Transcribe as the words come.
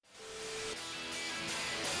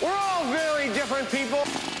We're all very different people.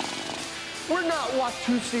 We're not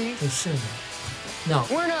Watusi. Listen. No.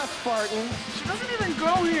 We're not Spartans. She doesn't even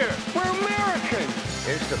go here. We're American.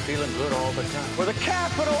 Here's to feeling good all the time. With a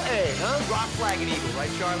capital A, huh? Rock, flag, and eagle, right,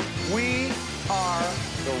 Charlie? We are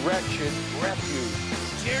the wretched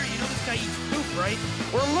refuge. Jerry, you know this guy eats poop, right?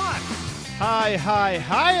 We're mutts.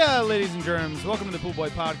 Hiya, ladies and germs. Welcome to the Pool Boy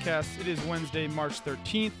Podcast. It is Wednesday, March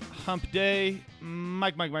 13th, Hump Day.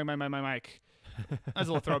 Mike. That's a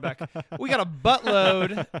little throwback. We got a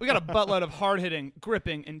buttload of hard-hitting,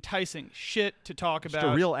 gripping, enticing shit to talk about.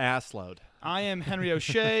 Just a real ass load. I am Henry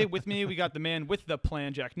O'Shea. With me, we got the man with the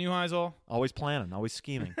plan, Jack Neuheisel. Always planning, always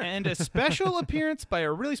scheming. And a special appearance by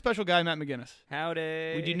a really special guy, Matt McGinnis.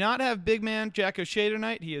 Howdy. We do not have big man Jack O'Shea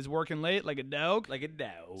tonight. He is working late like a dog.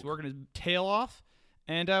 He's working his tail off.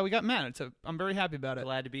 And we got Matt. I'm very happy about it.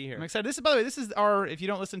 Glad to be here. I'm excited. By the way, this is our, if you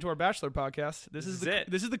don't listen to our Bachelor podcast, this is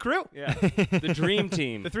the crew. Yeah. The dream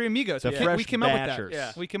team. The three amigos. The fresh we came up with that. batchers.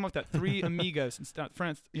 Yeah. We came up with that. Three amigos in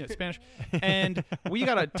French, Spanish. And we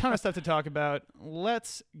got a ton of stuff to talk about.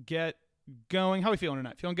 Let's get going. How are we feeling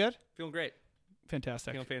tonight? Feeling good? Feeling great.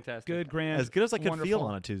 Fantastic. Feeling fantastic. Good, grand. As good as I could wonderful. feel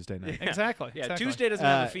on a Tuesday night. Exactly. Yeah, exactly. Tuesday doesn't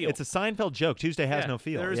have a feel. It's a Seinfeld joke. Tuesday has no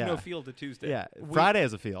feel. There is yeah. no feel to Tuesday. Yeah. Friday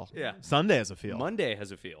has a feel. Yeah. Sunday has a feel. Monday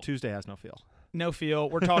has a feel. Tuesday has no feel. No feel.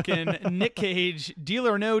 We're talking Nick Cage, Deal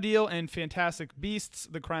or No Deal, and Fantastic Beasts,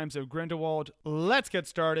 The Crimes of Grindelwald. Let's get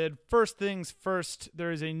started. First things first,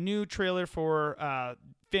 there is a new trailer for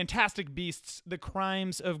Fantastic Beasts, The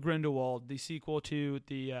Crimes of Grindelwald, the sequel to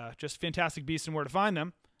the just Fantastic Beasts and Where to Find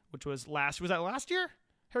Them, which was that last year?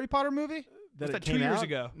 Harry Potter movie? Was that 2 years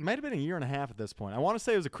ago? Might have been a year and a half at this point. I want to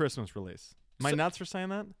say it was a Christmas release. Am I nuts for saying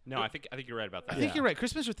that? No, I think you're right about that. I think you're right.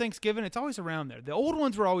 Christmas or Thanksgiving, it's always around there. The old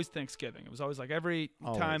ones were always Thanksgiving. It was always like every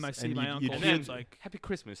time I see And my you'd- uncle, you'd hear- it's like, Happy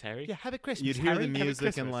Christmas, Harry. yeah, happy Christmas, You'd hear Harry. the Happy music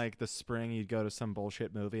in Christmas. like the spring. You'd go to some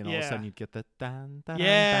bullshit movie, and all of Yeah. a sudden you'd get the dun, dun,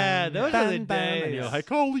 Yeah, dun, those dun, are the dun, and you're days. like,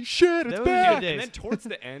 holy shit, it's Those are back. the days. And then towards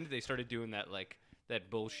the end, they started doing that that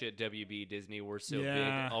bullshit WB Disney. We're so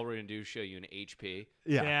Yeah. big. All we're gonna do is show you an HP.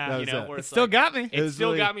 Yeah, Yeah. that You was know, it. where It it's still like, got me. It was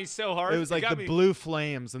still really- got me so hard. It was like got the me. blue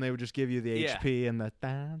flames, and they would just give you the Yeah. HP and the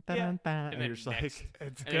dun, dun, Yeah. dun, dun, And and then you're just next. like,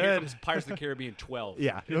 It's And here good. comes Pirates of the Caribbean 12.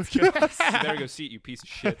 yeah. There we go, see it, you piece of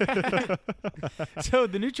shit. So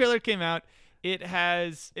the new trailer came out.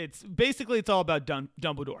 It's all about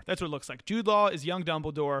Dumbledore. That's what it looks like. Jude Law is young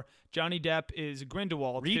Dumbledore. Johnny Depp is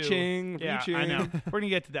Grindelwald. Reaching. Yeah, I know. We're going to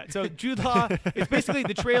get to that. So Jude Law, it's basically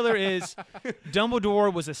the trailer is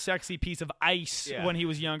Dumbledore was a sexy piece of ice when he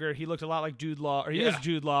was younger. He looked a lot like Jude Law, or he is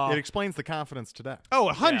Jude Law. It explains the confidence today. Oh,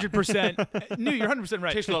 100%. No, you're 100%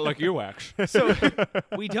 right. Tastes a lot like earwax. So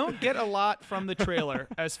we don't get a lot from the trailer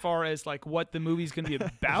as far as like what the movie's going to be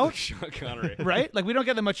about. Sean Connery. Right? Like we don't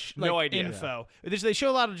get that much like, No idea. info. They show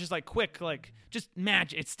a lot of just like quick, like just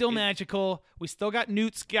magic. It's still magical. We still got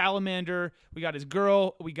Newt Scamander. We got his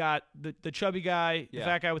girl. We got the chubby guy, the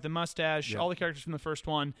fat guy with the mustache. All the characters from the first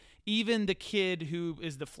one. Even the kid who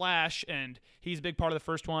is the Flash, and he's a big part of the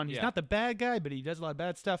first one. He's not the bad guy, but he does a lot of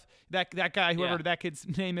bad stuff. That guy, whoever that kid's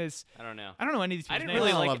name is. I don't know. I don't know any of these people's names.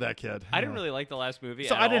 really I like love that kid. I didn't really like the last movie.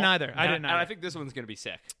 So at I didn't all. either. I didn't And either. I think this one's gonna be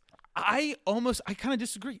sick. I kind of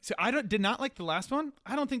disagree. So did not like the last one.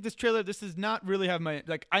 I don't think this trailer. This does not really have my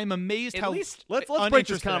like. I'm amazed At how. least Let's break this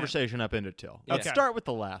uninterested I am. conversation up into two. Let's Okay. start with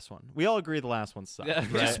the last one. We all agree the last one sucked. Yeah.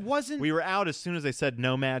 It right? just wasn't. We were out as soon as they said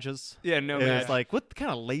no matches. Yeah, no It match. was like, what kind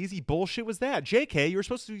of lazy bullshit was that? JK, you were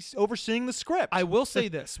supposed to be overseeing the script. I will say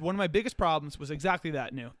this. One of my biggest problems was exactly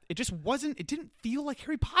that. It just wasn't. It didn't feel like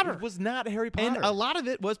Harry Potter. It was not Harry Potter. And a lot of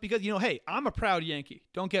it was because, hey, I'm a proud Yankee.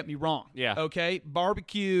 Don't get me wrong. Yeah. Okay?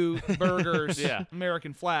 Barbecue, burgers, Yeah.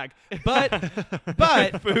 American flag.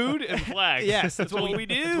 But Food and flags. yes, that's what we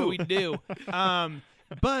do. That's what we do.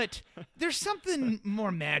 But there's something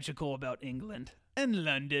more magical about England and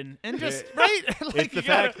London and just, right? Like, it's the you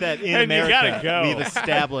gotta- fact that in and you America gotta go. we've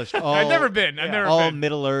established all I've never been. I've never all been.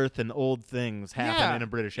 Middle Earth and old things happen Yeah. in a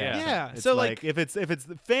British Yeah. accent. Yeah. It's So, like if it's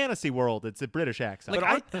the fantasy world, it's a British accent.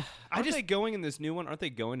 Like, But aren't they going in this new one? Aren't they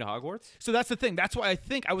going to Hogwarts? So that's the thing. That's why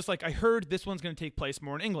I was like, I heard this one's going to take place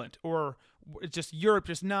more in England or it's just Europe,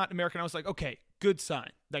 just not America. And I was like, okay, good sign.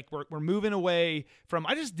 Like we're moving away from.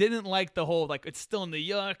 I just didn't like the whole like it's still New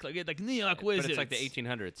York, like New York wizards. But it's like the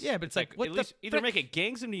 1800s. Yeah, but it's like, what at the least either frick? make it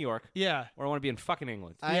gangs of New York, Yeah. or I want to be in fucking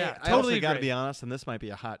England. I totally also got to agree. be honest, and this might be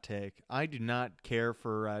a hot take. I do not care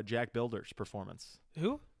for Jack Builder's performance.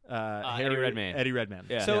 Who? Eddie Redmayne. Eddie Redmayne.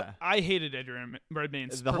 Yeah. So Yeah. I hated Eddie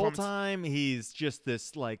Redmayne's The whole performance. time he's just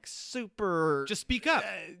this like super Just speak up.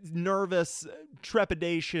 nervous,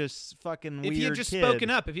 trepidatious, fucking If weird he had just kid. spoken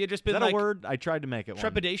up, if he had just Is been that like a word? I tried to make it one.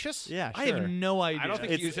 trepidatious. Yeah, I have sure. no idea. I don't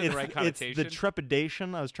think you used it in the right It's connotation. the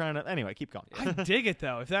trepidation. I was trying to. Anyway, keep going. I dig it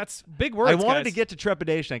though. If that's big words, I wanted guys. to get to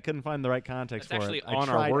trepidation. I couldn't find the right context That's for actually it. I on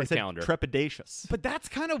our tried, word I said calendar. Trepidatious. But that's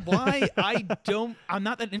kind of why I'm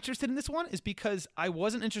not that interested in this one, is because I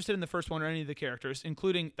wasn't interested in the first one or any of the characters,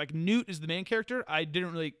 including like Newt is the main character. I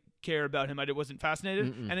didn't really care about him. I wasn't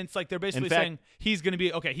fascinated. And it's like they're basically fact- saying he's going to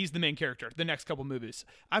be, okay, he's the main character the next couple movies.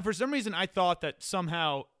 For some reason, I thought that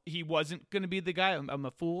somehow he wasn't going to be the guy. I'm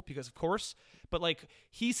a fool because, of course. But like,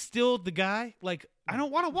 he's still the guy. Like, I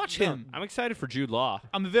don't want to watch him. I'm excited for Jude Law.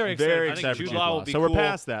 I'm very excited. Very I think excited for Jude Jude Law Law. will be So we're cool.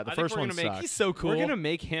 past that. The I think first we're one gonna make- sucked. He's so cool. We're gonna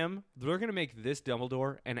make this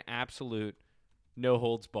Dumbledore an absolute no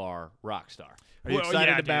holds bar rock star. Are you Well, excited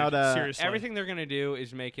yeah, dude, about? seriously. Everything they're gonna do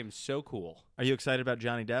is make him so cool. Are you excited about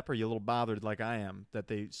Johnny Depp? Or are you a little bothered like I am that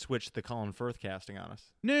they switched the Colin Firth casting on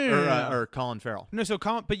us? No. Or Colin Farrell? No, so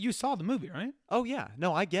Colin, but you saw the movie, right? Oh yeah,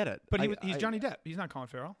 no, I get it. But I- he's Johnny Depp. He's not Colin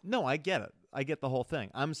Farrell. No, I get it. I get the whole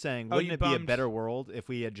thing. I'm saying, Oh, wouldn't you it be a bummed. better world if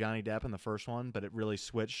we had Johnny Depp in the first one, but it really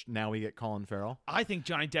switched? Now we get Colin Farrell. I think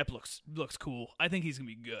Johnny Depp looks cool. I think he's gonna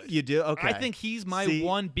be good. You do? Okay. I think he's my See-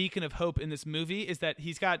 one beacon of hope in this movie is that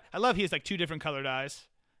he has like two different colored eyes.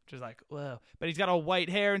 Which is like, whoa. But he's got all white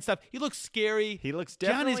hair and stuff. He looks scary. He looks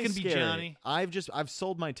Johnny's definitely gonna be scary. Johnny. I've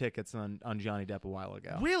sold my tickets on Johnny Depp a while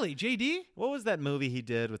ago. Really? JD? What was that movie he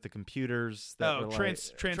did with the computers? That were like,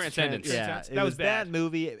 Transcendence. Yeah, That it was bad. that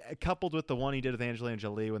movie coupled with the one he did with Angelina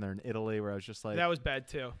Jolie when they're in Italy, where I was just like, That was bad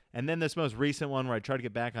too. And then this most recent one where I tried to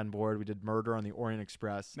get back on board, we did Murder on the Orient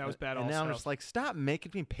Express. That was bad And now I'm also. just like, stop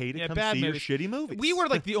making me pay to Yeah, come bad see movies. your shitty movies. We were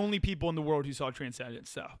like the only people in the world who saw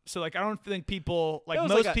Transcendence, though. So like, I don't think people like that was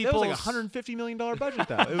most like people. That was like $150 million budget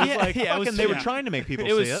though. It was Yeah, like yeah, it was fucking, they were yeah. trying to make people It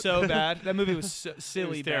see was it. so bad. That movie was so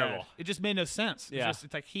silly, bad. terrible. It just made no sense. Yeah.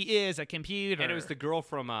 It's like he is a computer, And it was the girl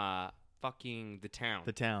from fucking The Town.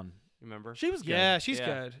 The Town. Remember? She was good. Yeah, she's Yeah.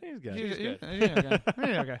 good. She's good. She's good.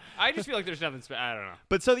 okay. I just feel like there's nothing. I don't know.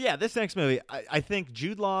 But so yeah, this next movie, I think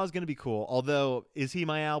Jude Law is going to be cool. Although, is he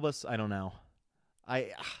my Albus? I don't know.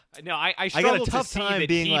 I I got struggle a tough to see time that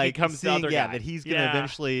being he like becomes seeing, the other yeah, guy. that he's going to Yeah.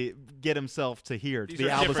 eventually get himself to here, to These the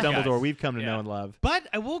are Albus different Dumbledore guys. we've come to know Yeah. and love. But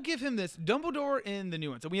I will give him this Dumbledore in the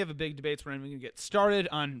new one. So we have a big debate. We're going to get started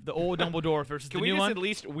on the old Dumbledore versus Can the we new just one. at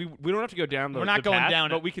least we don't have to go down the We're not the going path, down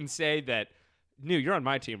but it. we can say that. New, you're on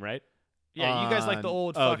my team, right? Yeah, you guys like the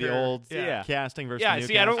old. Oh, fucker. the old Yeah. casting versus Yeah. the new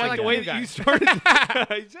See, I don't casting. like the way new that guy. you started.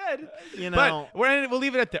 I said. You know, But we'll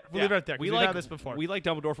leave it at there. We'll leave it at there. 'cause We we've like had this before. We like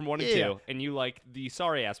Dumbledore from 1 and Yeah. 2, and you like the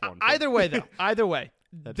sorry ass one. Either way, though. Either way.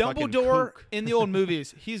 That fucking Dumbledore kook. in the old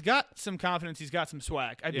movies, he's got some confidence. He's got some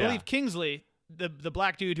swag. I Yeah. believe Kingsley, the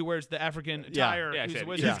black dude who wears the African attire, Yeah, who's a shit.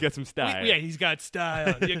 wizard. He's got some style. Yeah, he's got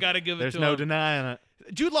style. You got to give it there's to no him. denying it.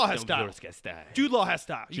 Jude Law has style. Dumbledore's got style. Jude Law has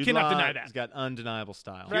style. You Jude cannot Law deny has that. got undeniable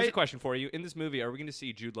style. Here's a Right? question for you. In this movie, are we going to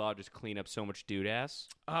see Jude Law just clean up so much dude ass?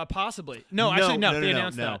 Possibly. No, No, actually, no. no, They no,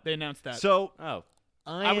 announced no. that. They announced that. So Oh.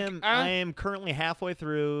 I am currently halfway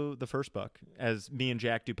through the first book, as me and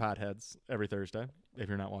Jack do potheads every Thursday. If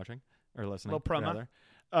you're not watching or listening, Little promo. rather.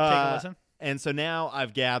 Take a listen. And so now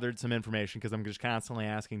I've gathered some information because I'm just constantly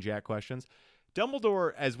asking Jack questions.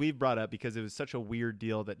 Dumbledore, as we've brought up, because it was such a weird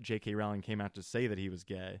deal that J.K. Rowling came out to say that he was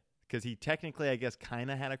gay, because he technically, I guess, kind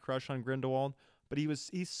of had a crush on Grindelwald, but he's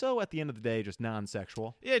so, at the end of the day, just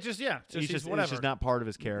non-sexual. Yeah, just He's just whatever. He's just not part of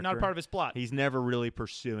his character. Not part of his plot. He's never really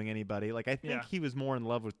pursuing anybody. Like, I think Yeah. he was more in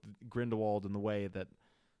love with Grindelwald in the way that,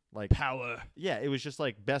 like, Power. yeah, it was just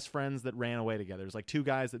like best friends that ran away together. It was like two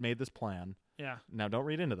guys that made this plan. Yeah. Now, don't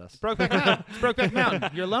read into this. Brokeback Mountain. It's Brokeback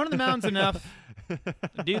Mountain. You're alone in the mountains enough.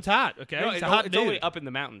 The dude's hot, okay? No, He's it's a hot it's dude. only up in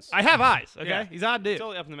the mountains. I have eyes, okay? Yeah. He's a hot dude. It's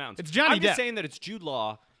only up in the mountains. It's Johnny I'm just Depp. saying that it's Jude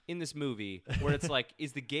Law in this movie where it's like,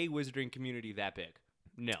 is the gay wizarding community that big?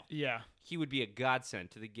 No. Yeah. He would be a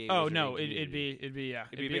godsend to the gay Oh wizarding no, community. it'd be yeah,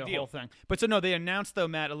 It'd be a big a deal. whole thing. But so no, they announced though,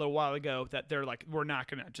 Matt, a little while ago that they're like, we're not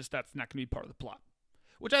gonna that's not gonna be part of the plot,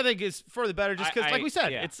 which I think is for the better, just because, like we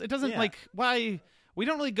said, yeah. it doesn't Yeah. like why. We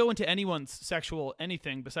don't really go into anyone's sexual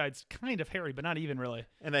anything besides kind of Harry, but not even really.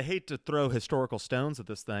 And I hate to throw historical stones at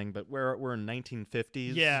this thing, but we're in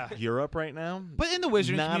 1950s Yeah. Europe right now. But in the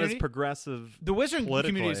wizarding not community, as progressive. the wizarding community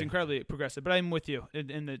is politically. incredibly progressive. But I'm with you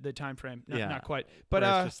in the time frame. Yeah. Not quite. But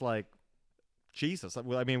where it's just like Jesus.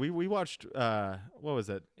 Well, I mean, we watched what was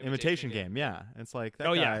it? Imitation Game. Yeah, it's like that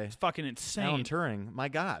oh guy, yeah, it's fucking insane. Alan Turing. My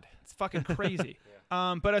God. It's fucking crazy.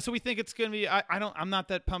 But so we think it's gonna be. I'm not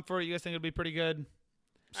that pumped for it. You guys think it'll be pretty good?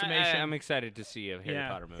 summation. I'm excited to see a Harry Yeah.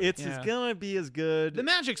 Potter movie. It's gonna be as good. The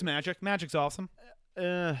magic's magic. Magic's awesome.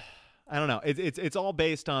 I don't know. It's all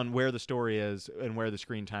based on where the story is and where the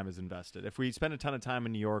screen time is invested. If we spend a ton of time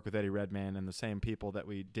in New York with Eddie Redmayne and the same people that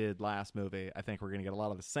we did last movie, I think we're gonna get a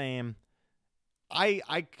lot of the same.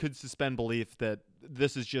 I could suspend belief that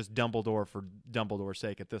this is just Dumbledore for Dumbledore's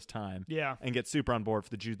sake at this time. Yeah. And get super on board for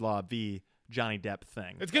the Jude Law v. Johnny Depp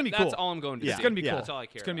thing. It's going to be cool. That's all I'm going to It's see. going to be Yeah. cool. That's all I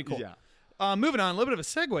care It's going to about. be cool. Yeah. Moving on, a little bit of a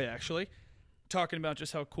segue, actually. Talking about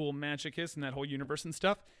just how cool magic is and that whole universe and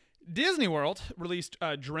stuff. Disney World released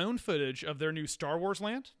drone footage of their new Star Wars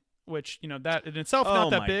land, which, that in itself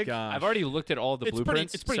not that my big. gosh. I've already looked at all the It's pretty-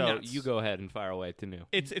 blueprints, it's pretty so nuts. you go ahead and fire away to new.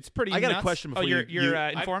 It's pretty I got a nuts. question before you're you-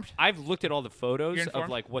 informed? I've looked at all the photos You're of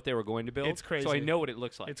informed? like what they were going to build. It's crazy. So I know what it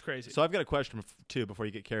looks like. It's crazy. So I've got a question too before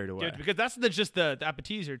you get carried away. Dude, because that's just the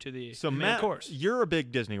appetizer to the So main Matt, course. you're a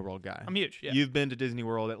big Disney World guy. I'm huge, yeah. You've been to Disney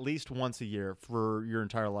World at least once a year for your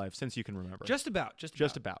entire life since you can remember. Just about.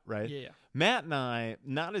 Just about, right? Yeah. Matt and I,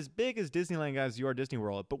 not as big as Disneyland guys as you are Disney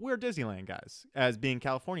World, but we're Disneyland guys. As being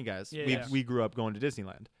California guys, Yeah. we grew up going to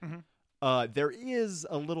Disneyland. There is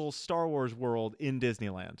a little Star Wars world in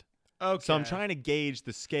Disneyland. Okay. So I'm trying to gauge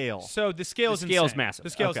the scale. So the scale is The scale's insane. massive. The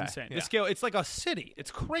scale's Okay. insane. Yeah. The scale, it's like a city. It's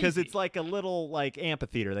crazy. Because it's like a little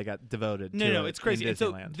amphitheater they got devoted to. No, it's crazy. In And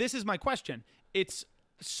so Disneyland. this is my question. It's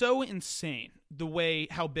so insane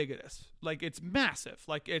how big it is. Like, it's massive.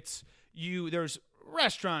 Like, there's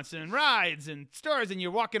restaurants and rides and stores, and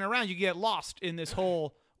you're walking around, you get lost in this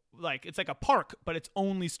whole, it's like a park, but it's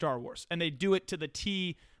only Star Wars. And they do it to the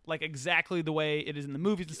T, like exactly the way it is in the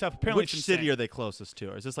movies and stuff. Apparently Which it's city insane. are they closest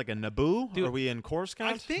to? Is this like a Naboo? Dude, are we in Coruscant?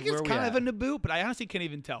 I think Where it's are we kind at? of a Naboo, but I honestly can't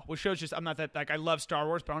even tell. Which shows just I'm not that, I love Star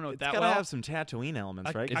Wars, but I don't know it It's that gotta well. have some Tatooine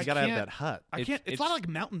elements, right? 'Cause I you gotta have can't- that hut. I can't. It's a lot like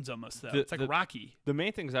mountains almost, though. It's like rocky. The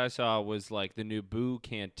main things I saw was like the new Boo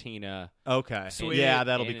Cantina. Okay. Sweet. Yeah,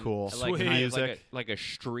 that'll be and, cool. Like, Sweet. kind of Music. like a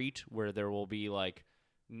street where there will be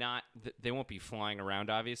they won't be flying around,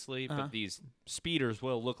 obviously, Uh-huh. but these speeders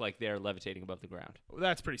will look like they're levitating above the ground.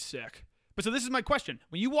 That's pretty sick. But so this is my question.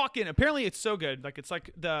 When you walk in, apparently it's so good. Like, it's like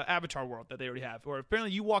the Avatar world that they already have. Or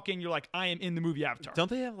apparently you walk in, you're like, I am in the movie Avatar. Don't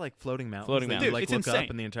they have floating mountains? Floating that mountains. You, Dude, it's look insane. up,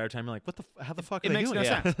 and the entire time you're like, what the? How the fuck? It are they makes doing no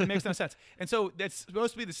that? sense. It makes no sense. And so that's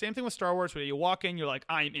supposed to be the same thing with Star Wars, where you walk in, you're like,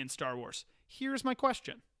 I am in Star Wars. Here's my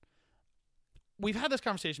question. We've had this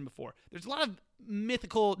conversation before. There's a lot of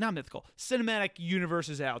cinematic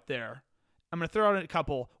universes out there. I'm going to throw out a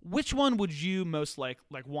couple. Which one would you most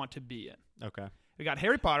want to be in? Okay. We got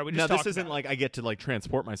Harry Potter. We just Now this talked isn't about. like I get to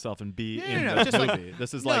transport myself and be No, in no, the just like- movie.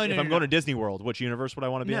 This is No, like no, if no, I'm no. going to Disney World, which universe would I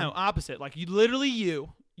want to be No, in? opposite. Like,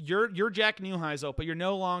 you're Jack Neuheisel, but you're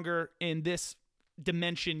no longer in this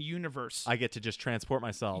dimension universe. I get to just transport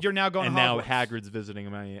myself. You're now going and to now Hogwarts. Hagrid's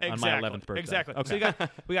visiting me on Exactly. my 11th birthday. Exactly. Okay. So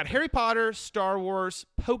we got Harry Potter, Star Wars,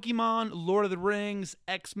 Pokemon, Lord of the Rings,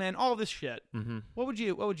 X-Men, all this shit. Mm-hmm. What would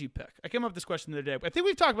you pick? I came up with this question the other day. I think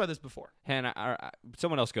we've talked about this before. Hannah,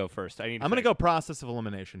 someone else go first. I'm going to go process of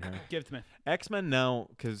elimination here. Give it to me. X-Men, no,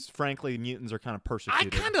 because frankly, mutants are kind of I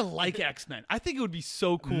persecuted. kind of like X-Men. I think it would be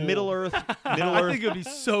so cool. Middle Earth, I think it would be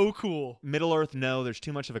so cool. Middle Earth, no. There's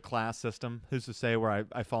too much of a class system. Who's to say where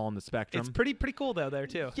I fall on the spectrum? It's pretty cool though there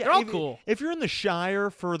too. Yeah, They're all if, cool. If you're in the Shire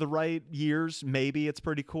for the right years, maybe it's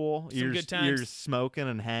pretty cool. You're good times. You're smoking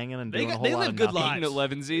and hanging and doing a whole they lot live of good nothing. lives. Eating at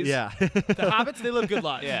Levensies. Yeah. The Hobbits, they live good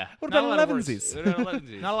lives. Yeah. What Not about a lot of worse.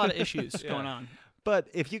 Levensies? Not a lot of issues going on But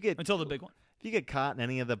if you get until the big one. if you get caught in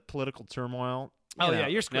any of the political turmoil, Oh, you yeah, know,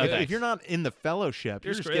 you're screwed. If you're not in the fellowship,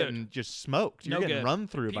 You're you're just screwed. getting smoked. You're No getting good. run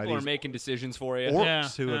through by People are these making decisions for you. orcs Yeah,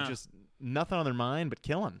 who yeah. have just nothing on their mind but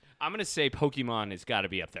killing. I'm going to say Pokemon has got to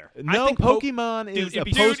be up there. No, think Pokemon is Dude, a it'd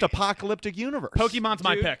be- post-apocalyptic universe. Pokemon's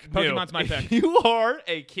my Dude, pick. Pokemon's my if pick. You are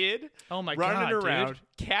a kid Oh my running God, around,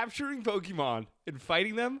 dude. capturing Pokemon and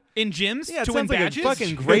fighting them. In gyms Yeah, it to win sounds like badges. a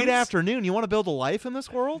fucking great Gyms? afternoon. You want to build a life in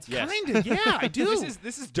this world? Yes. Kinda, yeah, I do.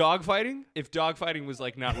 This is dogfighting. If dogfighting was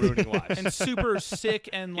not ruining lives. And super sick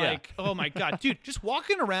and Yeah. oh my God, dude, just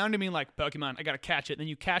walking around and being like, Pokemon, I gotta catch it. And then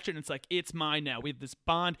you catch it and it's like, it's mine now. We have this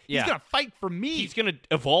bond. Yeah. He's gonna fight for me. he's going to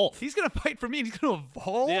evolve. He's gonna fight for me. And he's gonna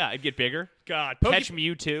evolve. Yeah, I'd get bigger. God, Catch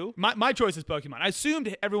Mewtwo. My choice is Pokemon. I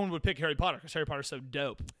assumed everyone would pick Harry Potter because Harry Potter's so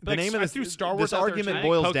dope. The name of I this, threw Star Wars this out there, argument too.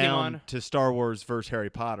 boils Pokemon. down to Star Wars versus Harry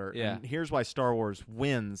Potter. Yeah. And here's why Star Wars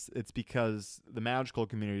wins. It's because the magical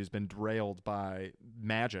community has been derailed by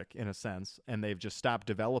magic, in a sense, and they've just stopped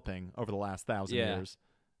developing over the last 1,000 Yeah. years.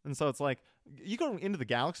 And so it's like, You go into the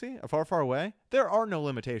galaxy, far, far away. There are no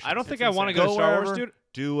limitations. I don't think It's I want to insane. go to Star Wars, wherever, dude.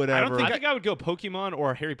 Do whatever. I think I would go Pokemon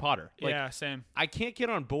or Harry Potter. Like, yeah, same. I can't get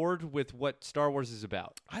on board with what Star Wars is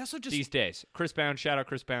about I also just these days. Chris Bounds, shout out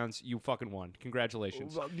Chris Bounds, you fucking won.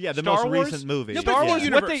 Congratulations. Yeah, the Star most Wars? recent movie. no, Star but Wars, the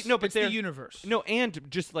what universe. they- no, but it's the they're- universe. No, and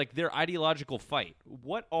just like their ideological fight.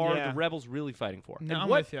 What are Yeah. the rebels really fighting for? No, And I'm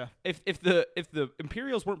what, with ya. If the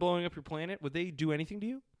Imperials weren't blowing up your planet, would they do anything to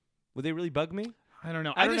you? Would they really bug me? I don't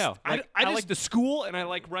know. I don't know. I I just like the school, and I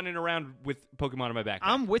like running around with Pokemon in my backpack.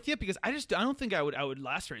 I'm with you because I don't think I would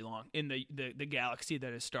last very long in the galaxy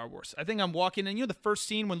that is Star Wars. I think I'm walking and the first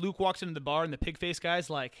scene when Luke walks into the bar and the pig face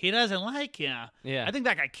guy's like, he doesn't like you. Yeah. I think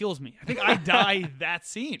that guy kills me. I think I die that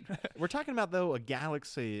scene. We're talking about, though, a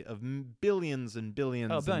galaxy of billions and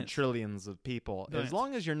billions and billions. trillions of people. Billions. As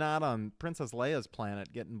long as you're not on Princess Leia's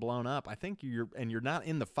planet getting blown up, I think you're not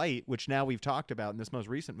in the fight, which now we've talked about in this most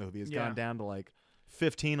recent movie has Yeah. gone down to like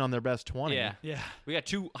 15 on their best 20. yeah. Yeah. We got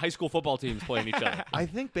 2 high school football teams playing each other. I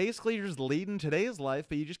think basically you're just leading today's life,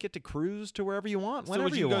 but you just get to cruise to wherever you want, So whenever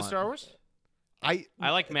would you go want. Star Wars? I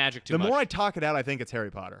like magic too the much. more I talk it out, I think it's Harry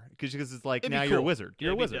Potter because it's like It'd be now you're a cool. wizard. Yeah,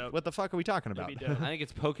 You're a it'd be wizard. dope. What the fuck are we talking about? That'd be dope. I think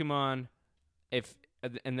it's Pokemon,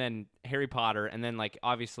 and then Harry Potter, and then like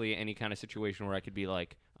obviously any kind of situation where I could be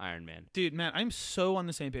like Iron Man. Dude, man, I'm so on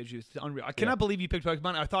the same page with you. It's unreal. I cannot believe you picked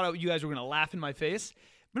Pokemon. I thought you guys were going to laugh in my face.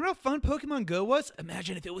 Remember how fun Pokemon Go was?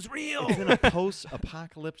 Imagine if it was real. It's in a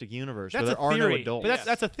post-apocalyptic universe That's where a there are theory. no adults. But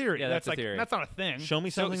that's a theory. Yeah, that's a like theory. that's not a thing. Show me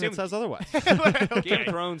So- something same that says otherwise. Game of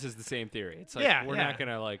Thrones is the same theory. It's like we're not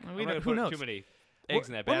gonna like. Well, I'm we not don't- gonna who put knows? too many eggs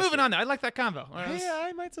in that We're basket. moving on now. I like that convo. Hey,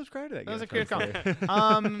 I might subscribe to that. That was a Game great of Thrones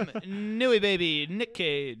combo. theory. Newy baby, Nick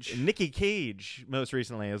Cage. Nicky Cage, most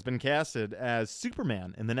recently, has been casted as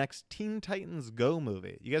Superman in the next Teen Titans Go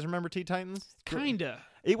movie. You guys remember Teen Titans? Kinda.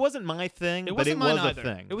 It wasn't my thing, It but it wasn't mine was either.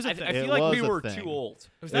 a thing. It was a I thing. feel It like was we a were thing. too old.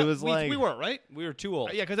 It was like we were right. We were too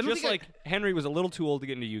old. Yeah, 'cause I don't just think like Henry was a little too old to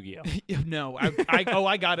get into Yu-Gi-Oh. No,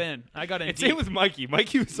 I got in. I got in. And deep. same with Mikey.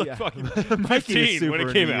 Mikey was like Yeah. fucking Mikey was 15 when super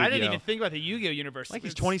it came into out. I didn't Yu-Gi-Oh. even think about the Yu-Gi-Oh universe. Like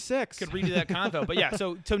he's It's- 26. Could redo that convo, but yeah.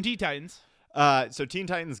 So Teen Titans. So Teen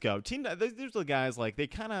Titans Go. There's the guys like they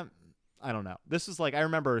kind of. I don't know. This is like I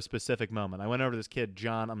remember a specific moment. I went over to this kid,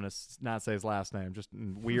 John. I'm gonna not say his last name. Just a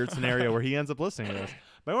weird scenario where he ends up listening to this.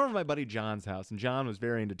 But I went over to my buddy John's house, and John was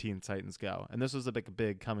very into Teen Titans Go. And this was a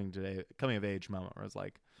big coming of age moment where I was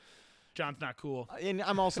like, John's not cool. and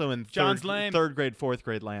I'm also in John's lame. third grade, fourth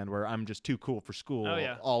grade land where I'm just too cool for school. Oh,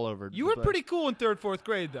 yeah. All over. You were but- pretty cool in third, fourth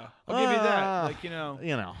grade, though. I'll give you that. Ah, Like, You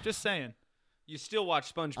know. just saying. You still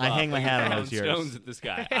watch SpongeBob. I hang my like hat you're on throwing those years. stones at this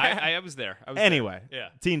guy. I was there. I was Anyway, there. Yeah.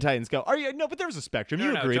 Teen Titans Go. Are you no? But there's a spectrum. No,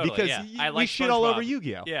 you no, agree totally, because yeah. y- I we like shit all over SpongeBob.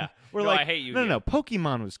 Yu-Gi-Oh. Yeah. We're No, like, I hate no, Yu-Gi-Oh.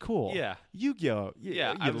 Pokemon was cool. Yeah. Yu-Gi-Oh.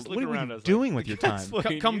 Yeah, I was what looking were around, you I was doing like, with your "Let's time?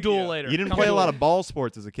 fucking Come duel Yu-Gi-Oh." later. You didn't Come play a duel. lot of ball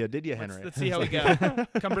sports as a kid, did you, Henry? Let's see how we go.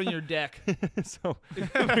 Come bring your deck. so,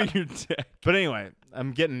 Your dick. but anyway,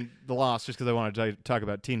 I'm getting the loss just because I want to talk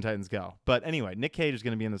about Teen Titans Go. But anyway, Nick Cage is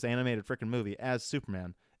going to be in this animated freaking movie as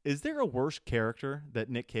Superman. Is there a worse character that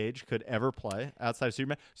Nick Cage could ever play outside of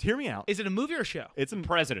Superman? So hear me out. Is it a movie or a show? It's a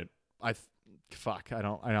President. I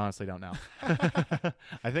honestly don't know.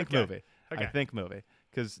 I think movie. Okay. I think movie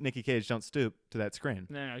because Nicky Cage don't stoop to that screen.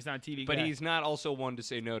 No, he's not a TV But guy. he's not also one to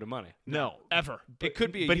say no to money. No, Ever. It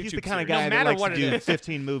could be a but YouTube he's the kind of series. guy No that matter likes what to it do is.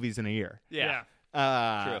 15 movies in a year. Yeah.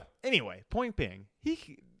 True. Anyway, point being,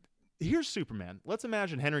 here's Superman. Let's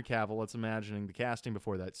imagine Henry Cavill. Let's imagine the casting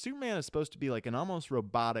before that. Superman is supposed to be like an almost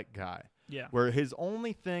robotic guy. Yeah. Where his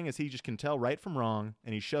only thing is he just can tell right from wrong,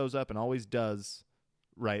 and he shows up and always does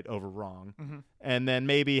right over wrong. Mm-hmm. And then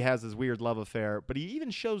maybe has his weird love affair, but he even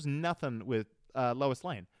shows nothing with Lois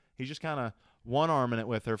Lane. He's just kind of one-arming it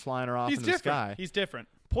with her, flying her off He's into the different. sky. He's different.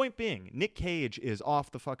 Point being, Nick Cage is off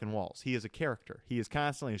the fucking walls. He is a character. He is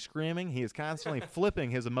constantly screaming. He is constantly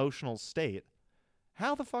flipping his emotional state.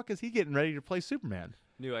 How the fuck is he getting ready to play Superman?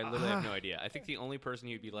 No, I literally have no idea. I think the only person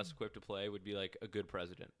he'd be less equipped to play would be like a good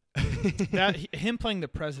president. Him playing the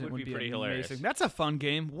president Would would be be pretty amazing. hilarious. That's a fun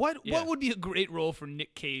game. What Yeah. would be a great role for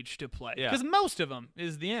Nick Cage to play? Yeah. Because most of them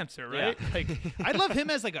is the answer, right? Yeah. Like I love him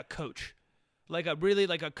as like a coach. Like a really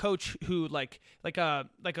like a coach who like a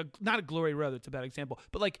not a Glory Road, that's a bad example,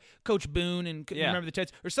 but like Coach Boone and you Yeah. remember the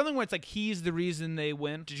Jets or something where it's like he's the reason they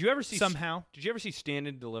win. Did you ever see somehow? Did you ever see Stand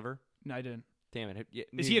and Deliver? No, I didn't. Damn it!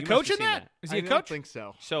 Is he a coach in that? Is he a coach?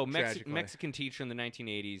 so. So Mexican teacher in the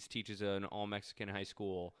 1980s teaches an all Mexican high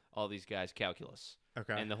school all these guys calculus,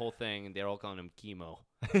 Okay. And the whole thing, they're all calling him chemo,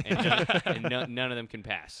 and none of them can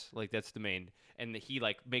pass. Like that's the main. And he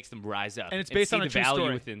like makes them rise up, And it's based see on a the true value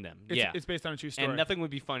story. within them. It's based on a true story. And nothing would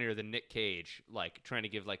be funnier than Nick Cage like trying to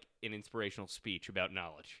give like an inspirational speech about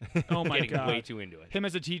knowledge. Oh my Getting God. way too into it. Him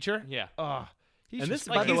as a teacher? Yeah. He's And just this-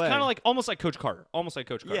 Like by the he's way- kind of like almost like Coach Carter.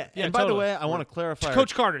 Yeah. Yeah, And by the totally. way, I want to clarify.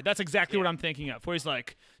 Coach Carter. That's exactly what I'm thinking of. Where he's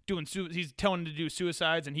like he's telling him to do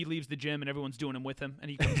suicides, and he leaves the gym, and everyone's doing them with him,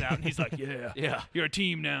 and he comes out and he's like, "Yeah, you're a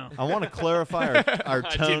team now. I want to clarify our I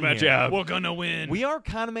tone did my here. job. We're gonna win." We are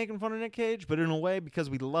kind of making fun of Nick Cage, but in a way because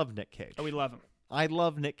we love Nick Cage. we love him. I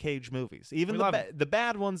love Nick Cage movies, even We the love him. the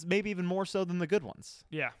bad ones, maybe even more so than the good ones.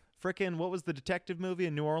 Yeah. Frickin' what was the detective movie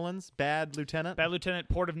in New Orleans? Bad Lieutenant. Bad Lieutenant,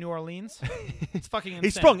 Port of New Orleans. It's fucking insane.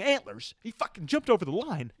 He sprung antlers. He fucking jumped over the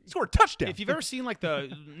line. He scored a touchdown. If you've ever seen like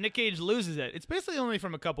the Nick Cage loses it, it's basically only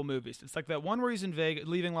from a couple movies. It's like that one where he's in Vegas,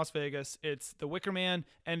 leaving Las Vegas. It's The Wicker Man,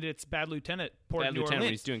 and it's Bad Lieutenant, Port Bad of New Lieutenant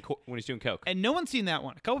Orleans. when he's doing coke. And no one's seen that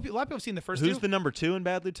one. A lot of people have seen the first Who's two. the number 2 in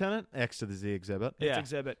Bad Lieutenant? X to the Z exhibit. It's Yeah.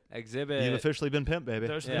 Exhibit. Exhibit. You've officially been pimped, baby.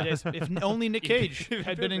 Those are the days. If only Nick Cage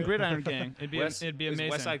had been in Gridiron Gang, it'd be Is amazing.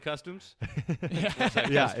 West Side Customs.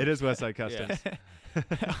 Yeah, it is West Side Customs.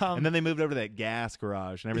 Um, And then they moved over to that gas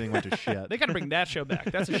garage, and everything went to shit. They got to bring that show back.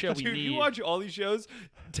 That's a show we Dude, need. you watch all these shows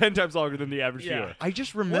 10 times longer than the average Yeah. viewer. I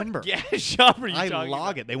just remember. Yeah, shop are you I talking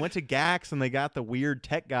log about? it. They went to Gax and they got the weird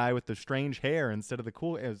tech guy with the strange hair instead of the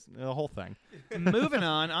cool. It was the whole thing. Moving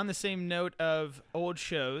on the same note of old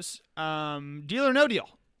shows, Deal or No Deal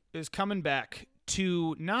is coming back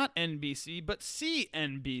to not NBC but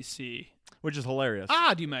CNBC. Which is hilarious.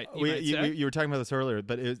 Odd, you might say. You were talking about this earlier,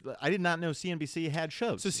 but I did not know CNBC had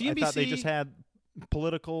shows. So I thought they CNBC just had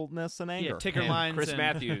politicalness and anger. Yeah, ticker And lines. Chris and,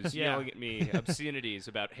 Matthews yeah. yelling at me obscenities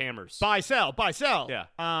about hammers. Buy, sell. Yeah.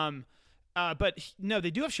 But no,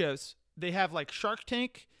 they do have shows. They have like Shark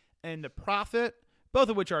Tank and The Profit, both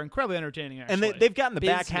of which are incredibly entertaining. Actually, And they've gotten the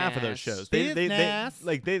back half of those Business. shows. They Business.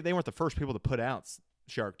 they weren't the first people to put out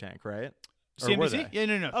Shark Tank, right? Or were CNBC. they?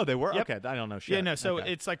 Yeah, no. Oh, they were? Yep. Okay, I don't know shit. Yeah, no. So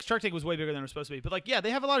Okay. it's like Shark Tank was way bigger than it was supposed to be. But like, yeah,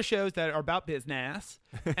 they have a lot of shows that are about business,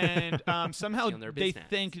 and somehow Stealing their they business.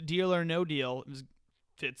 think Deal or No Deal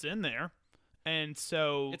fits in there, and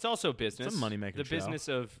so It's also business. It's a money-making The show. business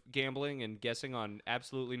of gambling and guessing on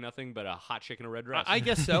absolutely nothing but a hot chick in a red dress. I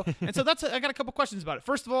guess so. And so I got a couple questions about it.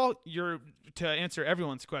 First of all, to answer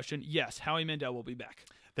everyone's question, yes, Howie Mandel will be back.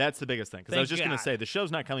 That's the biggest thing. Because I Thank was just going God. to say, the show's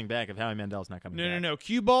not coming back if Howie Mandel's not coming back. No.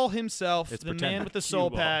 Cue Ball himself, It's the man pretending. with the soul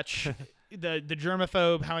Cue Ball. patch, the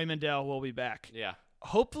germaphobe Howie Mandel will be back. yeah.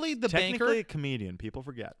 Hopefully, the Technically banker. a comedian. People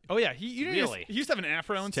forget. Oh yeah, he Really? used to have an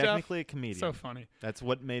afro and stuff. Technically a comedian. So funny. That's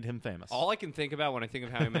what made him famous. All I can think about when I think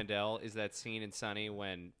of Howie Mandel is that scene in Sunny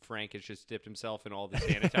when Frank has just dipped himself in all the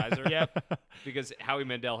sanitizer. Yep. Because Howie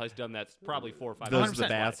Mandel has done that probably 4 or 5 Those times. are the 100%.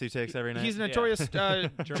 baths he takes every night. He's a notorious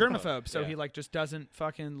germaphobe, so Yeah. he like just doesn't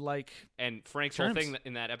fucking like. And Frank's whole Germs. thing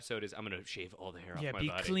in that episode is, I'm going to shave all the hair Yeah, off my be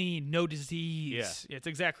body. clean, no disease. Yeah. It's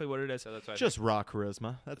exactly what it is. So that's why I just raw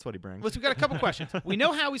charisma. That's what he brings. Let's. We got a couple questions. We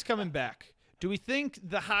know Howie's coming back. Do we think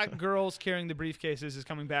the hot girls carrying the briefcases is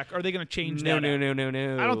coming back? Or are they going to change No. that? out?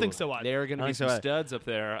 No. I don't think so either. There are going to I be think so some either. studs up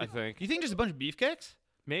there, I think. You think just a bunch of beefcakes?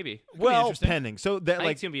 Maybe. well, interesting. pending. So that I think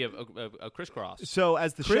like it's going to be a crisscross. so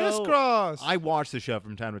as the show Crisscross. I watched the show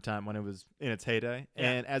from time to time when it was in its heyday,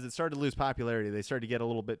 Yeah. and as it started to lose popularity, they started to get a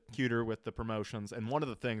little bit cuter with the promotions. And one of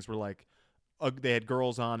the things were like, they had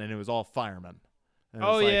girls on, and it was all firemen. And it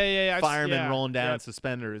Oh, was like yeah. firemen yeah, rolling down yeah. in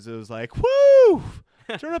suspenders. It was like, woo,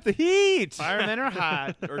 turn up the heat. Firemen are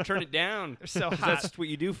hot. Or turn it down. They're so hot. That's what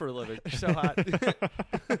you do for a living. They're so hot.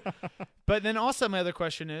 But then also my other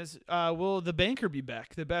question is, will the banker be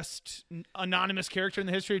back? The best anonymous character in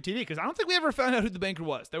the history of TV? Because I don't think we ever found out who the banker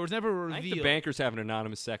was. There was never a I reveal. think the banker's having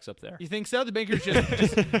anonymous sex up there. You think so? The banker's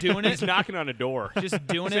just doing it? He's knocking on a door. Just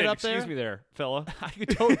doing Saying, it up there? Excuse me there, fella. I could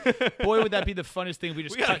totally, boy, would that be the funnest thing if we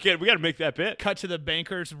just We gotta make that bit. cut to the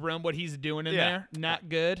banker's room, what he's doing in Yeah. there. Not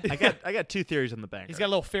good. I got two theories on the banker. He's got a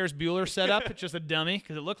little Ferris Bueller set up. It's just a dummy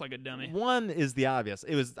because it looked like a dummy. One is the obvious.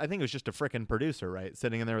 I think it was just a frickin' producer, right,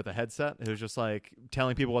 sitting in there with a headset who was just like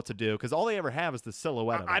telling people what to do because all they ever have is the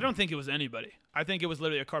silhouette of him. I don't think it was anybody. I think it was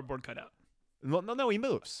literally a cardboard cutout. No, he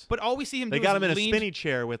moves. But all we see him They do got is him in a lean- spinny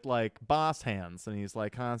chair with like boss hands, and he's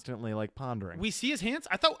like constantly like pondering. We see his hands.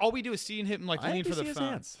 I thought all we do is see him like I lean think for we the see his phone.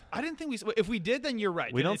 hands. I didn't think we. If we did, then you're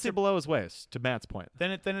right. we Then don't it's see a- below his waist. To Matt's point.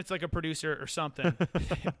 Then it's like a producer or something.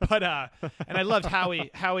 But and I loved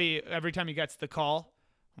Howie. Howie every time he gets the call,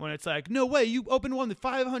 When it's like, no way, you opened one with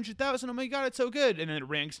 500,000. Oh my God, it's so good. And then it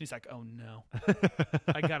rings, and he's like, oh no,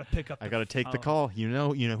 I gotta pick up. I gotta take the call. You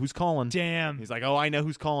know who's calling. Damn. He's like, oh, I know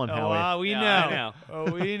who's calling. Howie. We Yeah, know. I know.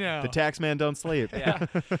 Oh, we know. The tax man don't sleep. Yeah.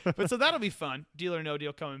 But so that'll be fun. Deal or No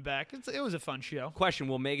Deal coming back. It was a fun show. Question: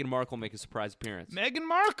 will Meghan Markle make a surprise appearance? Meghan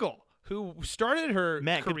Markle, who started her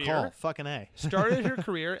Matt, good call. career, Fucking A. started her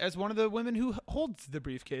career as one of the women who holds the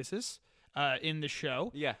briefcases in the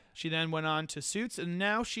show. Yeah. She then went on to Suits, and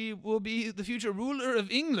now she will be the future ruler of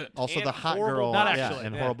England. Also And the hot horrible- girl. Not yeah, actually.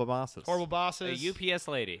 and Yeah. horrible bosses. Horrible A bosses. UPS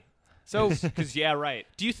lady. So, Because yeah, right.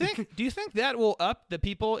 do you think that will up the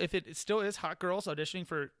people if it still is hot girls auditioning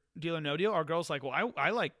for Deal or No Deal? Are girls like, well, I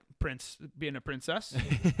like being a princess.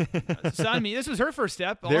 Sign me. This was her first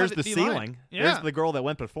step. I'll There's have the it be ceiling. mine. Yeah. There's the girl that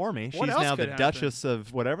went before me. What She's else now the could happen? Duchess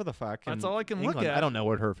of whatever the fuck. That's in all I can look England. at. I don't know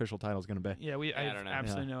what her official title is going to be. Yeah, I I have don't know.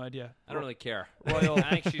 absolutely no idea. I don't really care. Royal.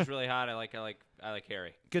 I think she's really hot. I like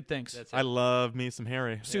Harry. Good things. That's it. I love me some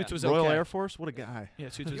Harry. Suits was Royal okay. Air Force. What a guy. Yeah,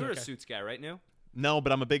 Suits was You were okay. a Suits guy, right? New? No,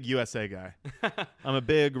 but I'm a big USA guy. I'm a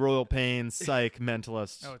big Royal Pains psych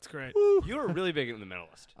mentalist. Oh, it's great. You were really big in The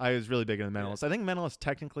Mentalist. I was really big into Mentalist. I think Mentalist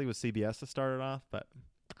technically was CBS to start it off, but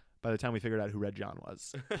by the time we figured out who Red John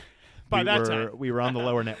was, we were on the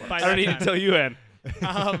lower network. By I don't that need to time. tell you, Ann.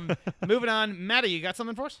 Moving on, Maddie, you got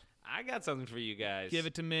something for us? I got something for you guys. Give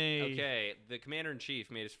it to me. Okay, the Commander-in-Chief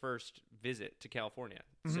made his first visit to California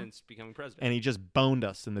since becoming president. And he just boned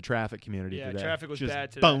us in the traffic community Yeah, today. traffic was just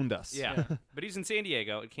bad today. boned us. yeah. But he's in San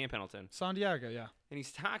Diego at Camp Pendleton. San Diego, yeah. And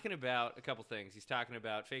he's talking about a couple things. He's talking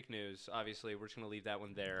about fake news. Obviously, we're just going to leave that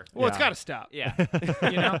one there. Well, it's Yeah. got to stop. Yeah.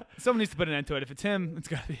 You know, someone needs to put an end to it. If it's him, it's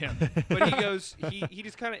got to be him. But he goes, he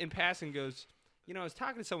just kind of in passing goes, you know, I was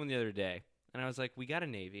talking to someone the other day, and I was like, we got a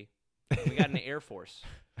Navy, and we got an Air Force,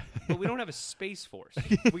 but we don't have a Space Force.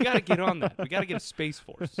 We got to get on that. We got to get a Space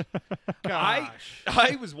Force. Gosh.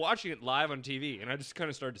 I was watching it live on TV, and I just kind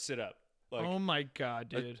of started to sit up. Like, Oh my God,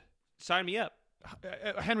 dude. sign me up.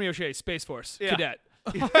 Henry O'Shea, Space Force, Yeah. cadet.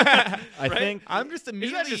 I think I'm just Isn't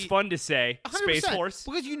immediately. that just fun to say? 100%. Space Force.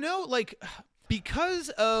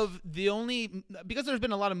 Because because there's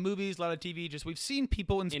been a lot of movies, a lot of TV, just we've seen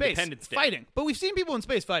people in space Independence Day. fighting. But we've seen people in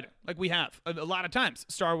space fighting. Like we have a lot of times.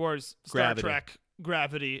 Star Wars, Star Gravity. Trek,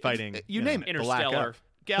 Gravity. fighting. You name it. the lack Interstellar. of.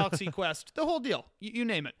 Galaxy Quest, the whole deal. You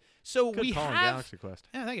name it. So Good we call on have Galaxy Quest.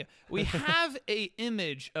 Yeah, thank you. We have a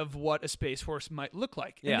image of what a Space Force might look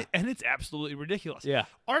like. Yeah. And it's absolutely ridiculous. Yeah.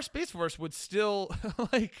 Our Space Force would still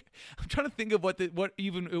like I'm trying to think of what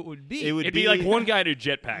even it would be. It would It'd be like one guy in a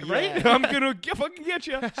jetpack, right? I'm gonna fucking get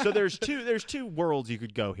you. So there's two worlds you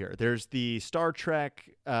could go here. There's the Star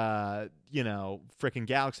Trek, frickin'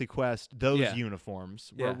 Galaxy Quest, those Yeah.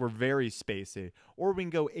 uniforms Yeah. were very spacey. Or we can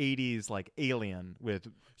go 80s like Alien with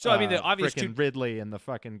So, I mean, the obvious frickin' two- Ridley and the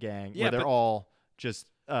fucking gang, Yeah, where they're but- all just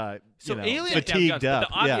So Alien- fatigued But up.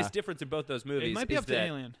 the obvious yeah. difference in both those movies It might be is up to that,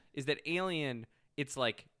 Alien. is that Alien, it's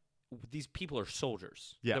like these people are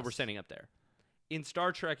soldiers that Yes. we're sending up there. In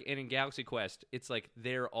Star Trek and in Galaxy Quest, it's like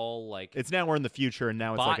they're all like It's now we're in the future and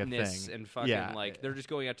now it's like a botanists thing. and fucking yeah. like they're just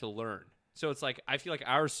going out to learn. So it's like I feel like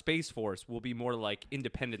our Space Force will be more like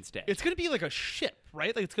Independence Day. It's going to be like a ship,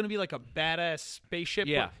 right? Like it's going to be like a badass spaceship.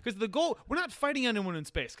 Yeah. Because the goal, we're not fighting anyone in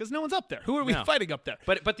space because no one's up there. Who are we No. fighting up there?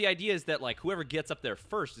 But the idea is that like whoever gets up there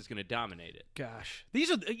first is going to dominate it. Gosh,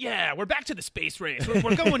 we're back to the space race.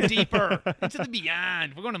 We're going deeper into the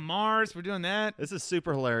beyond. We're going to Mars. We're doing that. This is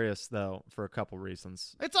super hilarious though for a couple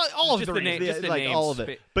reasons. It's all of Just the the reasons. name- just the like names all of it.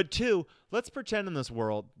 fit. But two, let's pretend in this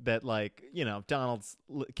world that Donald's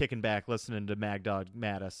kicking back, listening to Mag Dog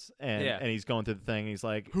Mattis, and he's going through the thing. And he's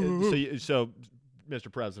like, so Mr.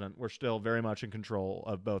 President, we're still very much in control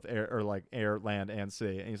of both air, land, and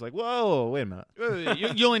sea. And he's like, whoa, wait a minute.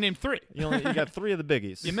 You only named 3. You got 3 of the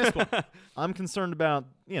biggies. You missed one. I'm concerned about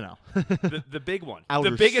The big one.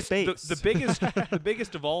 Outer the biggest space. The biggest the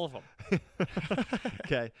biggest of all of them.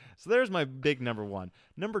 Okay, so there's my big number 1.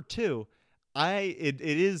 Number 2, it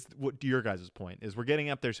is what your guys' point is. We're getting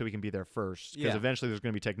up there so we can be there first because Yeah. eventually there's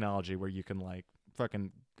going to be technology where you can like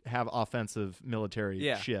fucking have offensive military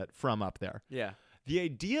Yeah. shit from up there. Yeah. The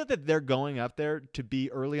idea that they're going up there to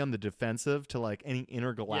be early on the defensive to like any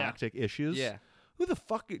intergalactic issues. Yeah. Who the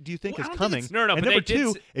fuck do you think Well, I is don't think coming? it's- No, and but number they did 2,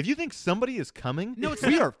 s- if you think somebody is coming, No, it's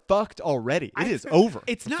we not. are fucked already. It is over.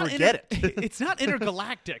 It's not Forget it. It's not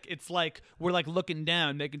intergalactic. It's like we're like looking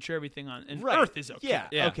down, making sure everything on and Right. Earth is okay. Yeah.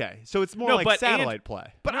 Yeah. Okay. So it's more No, like but satellite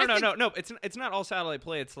play. But I think- no. It's not all satellite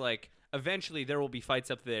play. It's like eventually there will be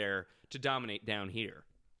fights up there to dominate down here.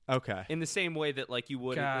 Okay. In the same way that like you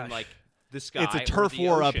would in Gosh. like the sky. It's a or turf the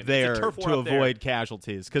war up ocean. there It's a turf war to up there. avoid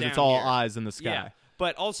casualties because it's down all here. eyes in the sky. Yeah.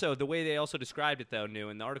 But also the way they also described it though, New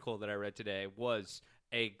in the article that I read today was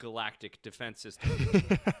a galactic defense system.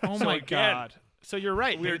 Oh So my again, God. So you're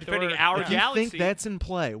right. we're They're- defending our yeah. If you galaxy. think that's in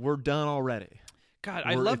play, we're done already. God,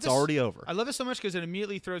 I love It's this. already over. I love it so much because it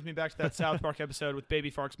immediately throws me back to that South Park episode with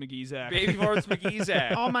Baby Farks McGee's Baby Forrest McGee's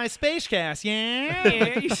act. All my space cast, yeah.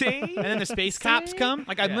 Yeah, you see? And then the space cops come.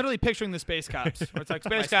 Like I'm Yeah. literally picturing the space cops. Where it's like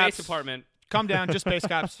My space cops. space department. Calm down, just space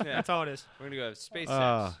cops. Yeah. That's all it is. We're gonna go have space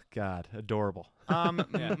Oh sex. God, adorable.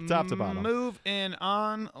 Yeah. Top to bottom. Move in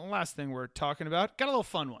on. Last thing we're talking about. Got a little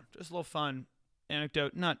fun one. Just a little fun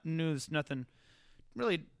anecdote. Not news. Nothing.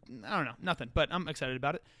 Really. I don't know. Nothing. But I'm excited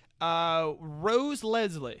about it. Rose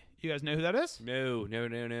Leslie. You guys know who that is? No.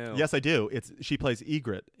 Yes, I do. She plays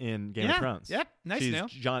Ygritte in Game of Thrones. Yep. Nice She's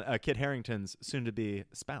to know. Kit Harington's soon-to-be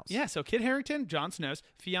spouse. Yeah. So Kit Harington, Jon Snow's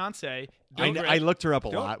fiance. I looked her up a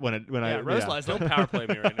lot when I Rose Leslie. Don't power play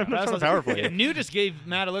me right now. Rose Leslie. power play. Yeah, New just gave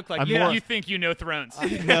Matt a look like I'm you, more- you think you know Thrones.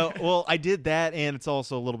 No, well, I did that, and it's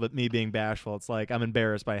also a little bit me being bashful. It's like I'm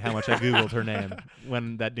embarrassed by how much I googled her name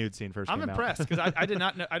when that nude scene first I'm came impressed because I did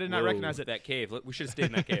not know, I did not Whoa, recognize it. That cave. We should have stayed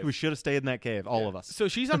in that cave. We should have stayed in that cave, all of us. So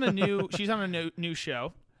she's on a new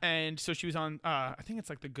show, and so she was on I think it's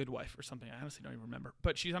like The Good Wife or something. I honestly don't even remember,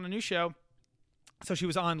 but she's on a new show. So she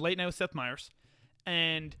was on Late Night with Seth Meyers,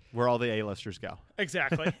 and Where all the A-listers go.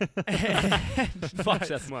 exactly. Fuck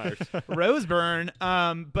Seth Meyers. Rose Byrne.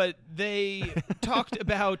 But they talked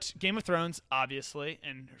about Game of Thrones, obviously,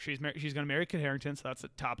 and she's going to marry Kit Harington, so that's a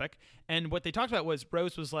topic. And what they talked about was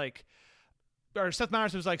Rose was like, or Seth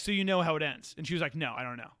Meyers was like, so you know how it ends, and she was like, no, I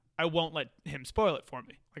don't know. I won't let him spoil it for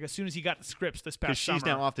me. Like as soon as he got the scripts this Because past summer, she's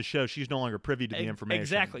now off the show. She's no longer privy to the information.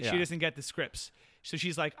 Exactly. Yeah. She doesn't get the scripts. So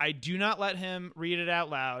she's like, I do not let him read it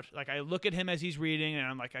out loud. Like I look at him as he's reading, and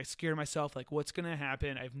I'm like, I scare myself. Like, what's gonna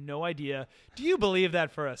happen? I have no idea. Do you believe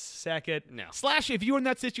that for a second? No. / if you were in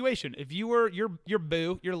that situation, if you were your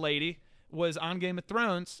boo, your lady was on Game of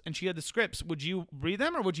Thrones and she had the scripts, would you read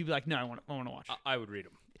them or would you be like, no, I want to watch? I would read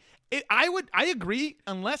them. I agree,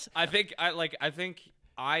 unless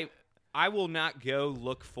I will not go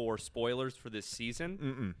look for spoilers for this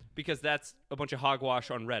season because that's a bunch of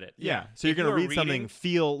hogwash on Reddit. Yeah. So you're If going to are read something, reading-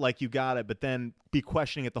 feel like you got it, but then be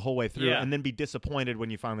questioning it the whole way through Yeah. and then be disappointed when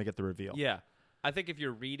you finally get the reveal. Yeah. I think if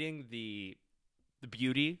you're reading the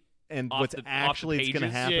beauty And off what's the- off the actually going to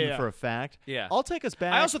pages. happen Yeah. for a fact. Yeah. I'll take us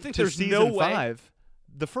back I also think to there's season no way- 5.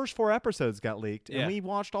 The first 4 episodes got leaked, Yeah. and we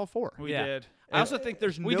watched all 4. we Yeah. did. I also think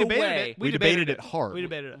there's We no debated way it. We debated it hard. We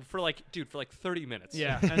debated it. for like 30 minutes.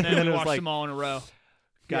 Yeah, and And then then we it was watched like- them all in a row.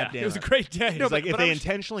 God Yeah, damn it was a it. great day. It's like if but they I'm-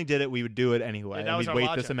 intentionally did it, we would do it anyway. Yeah, that and was we'd our wait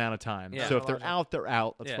logic. this amount of time. Yeah. So That if they're was our out, they're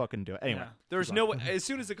out. Let's Yeah. fucking do it. Anyway. Yeah. There was no way. As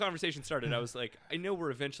soon as the conversation started, I was like, I know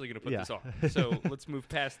we're eventually going to put Yeah. this on. So let's move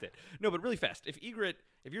past it. No, but really fast. If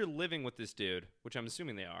you're living with this dude, which I'm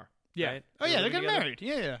assuming they are. Yeah. Right? Oh yeah, they're living getting together? married.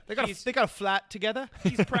 Yeah. He's- They got a flat together.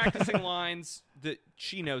 He's practicing lines that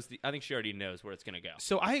she knows. I think she already knows where it's going to go.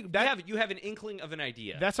 So You have an inkling of an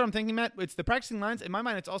idea. that's what I'm thinking, Matt. It's the practicing lines. In my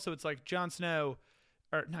mind, it's like Jon Snow,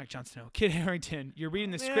 or not Jon Snow, Kit Harington. You're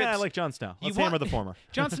reading the scripts. Yeah, I like Jon Snow. You Let's want- hammer the former.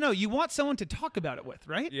 Jon Snow, you want someone to talk about it with,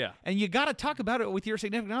 right? Yeah. And you got to talk about it with your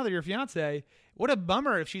significant other, your fiance. What a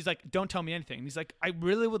bummer if she's like, "Don't tell me anything." And he's like, "I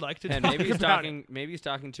really would like to and talk maybe he's about talking. Maybe he's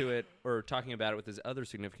talking to it or talking about it with his other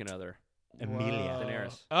significant other, Amelia.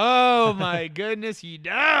 Daenerys. it." Oh my goodness, you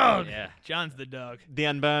dog. Yeah. John's the dog. The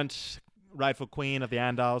unburnt rightful queen of the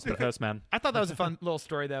Andals, the first man. I thought that was a fun little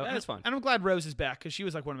story, though. That is fun. And I'm glad Rose is back because she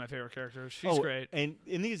was like one of my favorite characters. She's great. And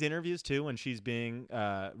in these interviews, too, when she's being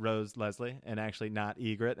Rose Leslie and actually not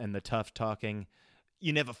Ygritte and the tough talking,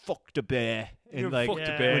 you never fucked a bear. And never like fucked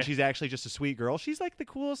a bear. when she's actually just a sweet girl, she's like the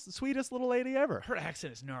coolest, sweetest little lady ever. Her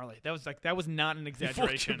accent is gnarly. That was not an fucked a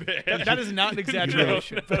exaggeration. bear. That is not an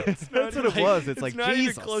exaggeration. That's what it was. It's like, not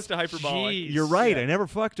Jesus. even close to hyperbolic. Jeez. You're right. I never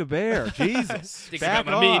fucked a bear. Jesus. Sticking Back out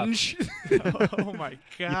my off. minge. Oh my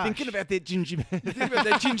god. You thinking about that ginger man? Think about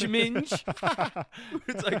that ginger minge.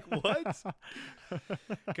 It's like, what?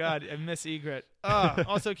 God, I miss Ygritte.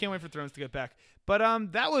 Also, can't wait for Thrones to get back. But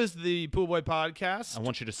that was the Pool Boy Podcast, I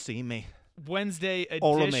want you to see me. Wednesday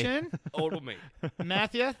Oral me. edition. Old me.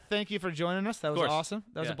 Matthew, thank you for joining us. That was course. awesome.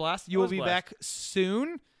 That was Yeah. a blast. That You will was a be blast. back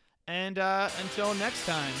soon. And until next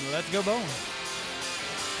time, let's go bowling.